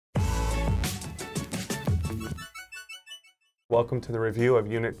Welcome to the review of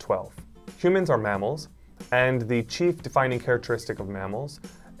Unit 12. Humans are mammals, and the chief defining characteristic of mammals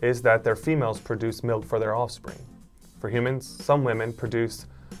is that their females produce milk for their offspring. For humans, some women produce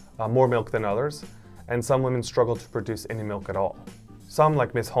more milk than others, and some women struggle to produce any milk at all. Some,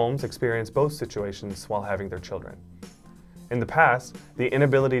 like Miss Holmes, experience both situations while having their children. In the past, the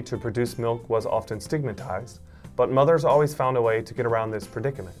inability to produce milk was often stigmatized, but mothers always found a way to get around this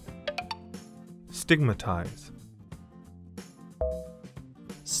predicament. Stigmatize.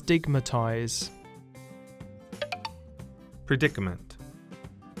 Stigmatize. Predicament.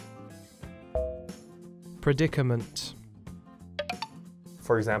 Predicament.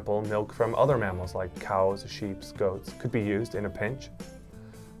 For example, milk from other mammals like cows, sheep, goats could be used in a pinch,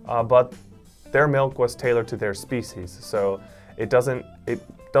 but their milk was tailored to their species, so it doesn't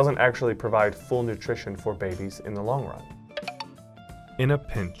actually provide full nutrition for babies in the long run. In a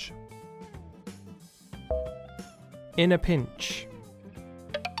pinch. In a pinch.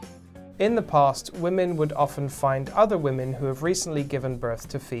 In the past, women would often find other women who have recently given birth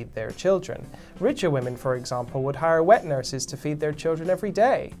to feed their children. Richer women, for example, would hire wet nurses to feed their children every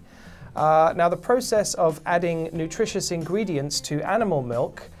day. Now, the process of adding nutritious ingredients to animal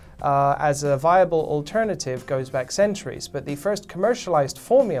milk as a viable alternative goes back centuries, but the first commercialized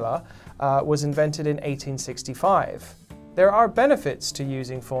formula was invented in 1865. There are benefits to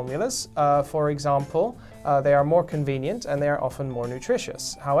using formulas. For example, they are more convenient and they are often more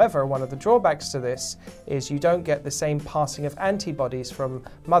nutritious. However, one of the drawbacks to this is you don't get the same passing of antibodies from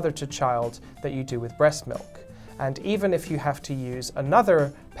mother to child that you do with breast milk. And even if you have to use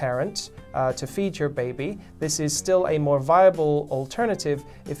another parent to feed your baby, this is still a more viable alternative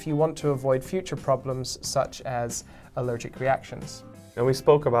if you want to avoid future problems such as allergic reactions. And we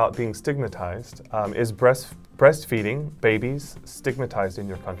spoke about being stigmatized. Is breastfeeding babies stigmatized in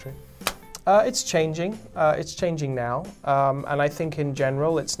your country? It's changing. It's changing now, and I think in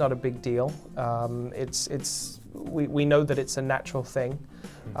general it's not a big deal. We know that it's a natural thing,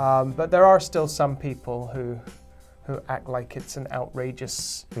 but there are still some people who act like it's an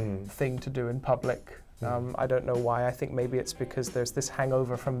outrageous thing to do in public. I don't know why. I think maybe it's because there's this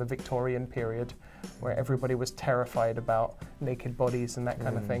hangover from the Victorian period where everybody was terrified about naked bodies and that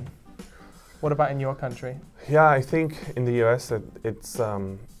kind of thing. What about in your country? Yeah, I think in the US it's,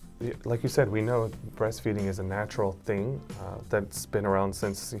 like you said, we know breastfeeding is a natural thing that's been around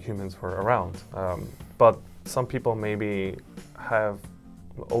since humans were around. But some people maybe have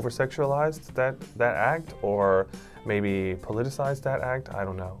over-sexualized that act, or maybe politicized that act, I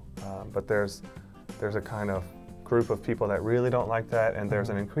don't know. But there's a kind of group of people that really don't like that, and there's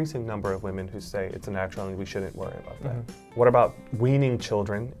an increasing number of women who say it's a natural and we shouldn't worry about that. What about weaning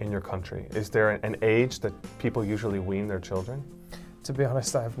children in your country? Is there an age that people usually wean their children? To be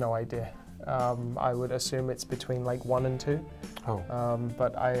honest, I have no idea. I would assume it's between like 1 and 2,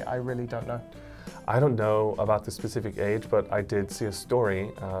 but I really don't know. I don't know about the specific age, but I did see a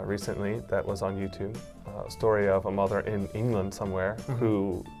story recently that was on YouTube. A story of a mother in England somewhere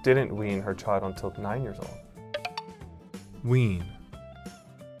who didn't wean her child until 9 years old. Wean.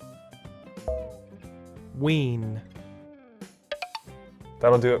 Wean.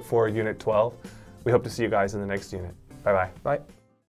 That'll do it for Unit 12. We hope to see you guys in the next unit. Bye-bye. Bye.